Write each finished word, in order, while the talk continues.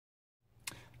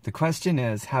The question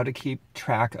is how to keep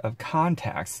track of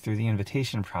contacts through the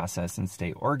invitation process and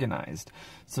stay organized.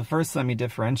 So first, let me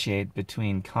differentiate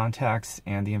between contacts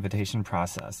and the invitation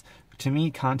process. To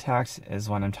me, contacts is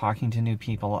when I'm talking to new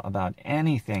people about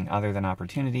anything other than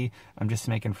opportunity. I'm just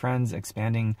making friends,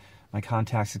 expanding my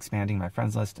contacts, expanding my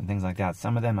friends list, and things like that.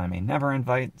 Some of them I may never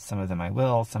invite, some of them I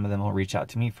will, some of them will reach out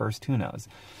to me first, who knows.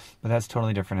 But that's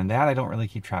totally different, and that I don't really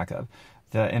keep track of.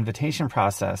 The invitation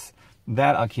process,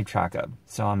 that I'll keep track of.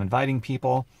 So I'm inviting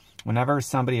people. Whenever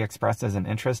somebody expresses an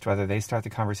interest, whether they start the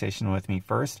conversation with me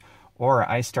first or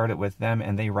I start it with them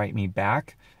and they write me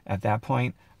back, at that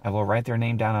point, I will write their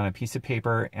name down on a piece of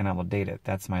paper and I will date it.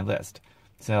 That's my list.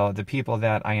 So the people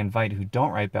that I invite who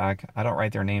don't write back, I don't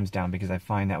write their names down because I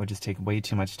find that would just take way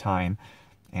too much time,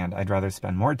 and I'd rather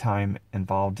spend more time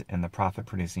involved in the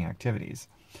profit-producing activities.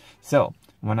 So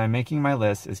when I'm making my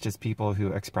list, it's just people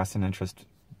who express an interest,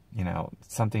 you know,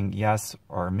 something yes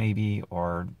or maybe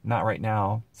or not right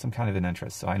now, some kind of an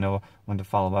interest. So I know when to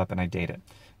follow up and I date it.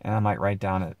 And I might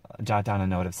jot down a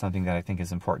note of something that I think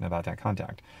is important about that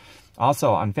contact.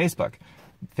 Also on Facebook,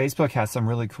 Facebook has some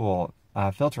really cool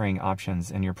filtering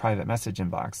options in your private message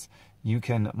inbox. You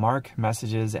can mark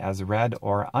messages as read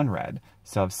or unread.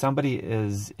 So if somebody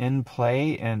is in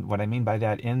play, and what I mean by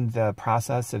that, in the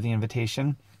process of the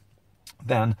invitation,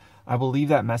 then I will leave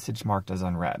that message marked as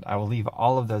unread. I will leave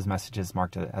all of those messages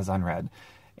marked as unread.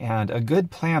 And a good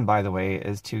plan, by the way,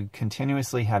 is to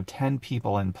continuously have 10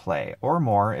 people in play, or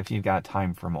more if you've got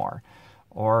time for more.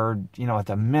 Or, you know, at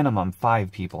the minimum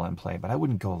 5 people in play, but I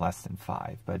wouldn't go less than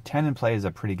 5. But 10 in play is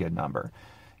a pretty good number.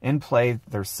 In play,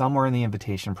 they're somewhere in the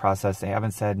invitation process. They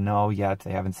haven't said no yet.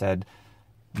 They haven't said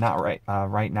not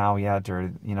right now yet,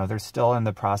 or, you know, they're still in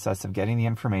the process of getting the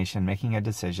information, making a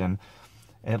decision.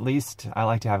 At least, I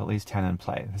like to have at least 10 in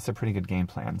play. That's a pretty good game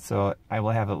plan. So I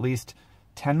will have at least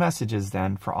 10 messages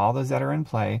then for all those that are in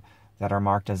play that are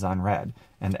marked as unread.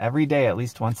 And every day, at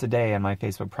least once a day in my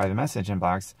Facebook private message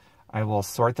inbox, I will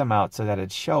sort them out so that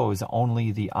it shows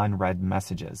only the unread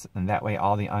messages. And that way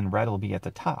all the unread will be at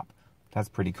the top. That's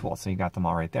pretty cool. So you got them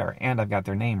all right there. And I've got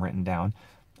their name written down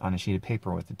on a sheet of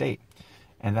paper with the date.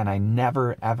 And then I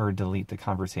never, ever delete the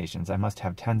conversations. I must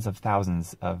have tens of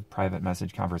thousands of private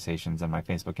message conversations in my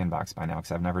Facebook inbox by now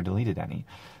because I've never deleted any.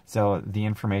 So the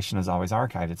information is always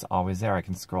archived. It's always there. I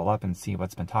can scroll up and see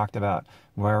what's been talked about,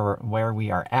 where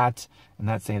we are at, and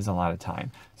that saves a lot of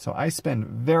time. So I spend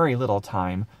very little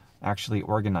time actually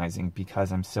organizing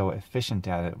because I'm so efficient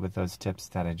at it with those tips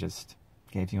that I just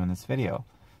gave you in this video.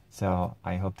 So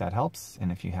I hope that helps.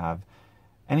 And if you have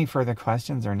any further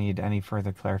questions or need any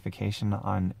further clarification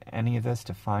on any of this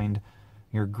to find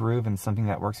your groove and something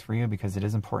that works for you, because it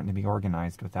is important to be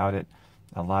organized. Without it,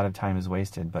 a lot of time is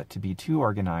wasted. But to be too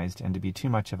organized and to be too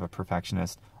much of a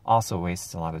perfectionist also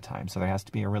wastes a lot of time. So there has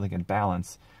to be a really good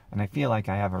balance. And I feel like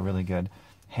I have a really good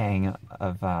hang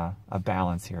of a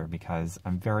balance here because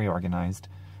I'm very organized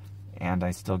and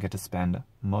I still get to spend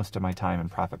most of my time in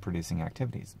profit-producing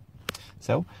activities.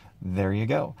 So there you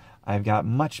go. I've got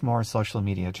much more social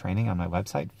media training on my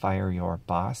website,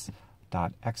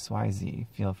 fireyyourboss.xyz.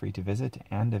 Feel free to visit,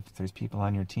 and if there's people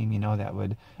on your team you know that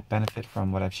would benefit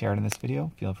from what I've shared in this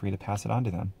video, feel free to pass it on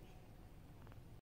to them.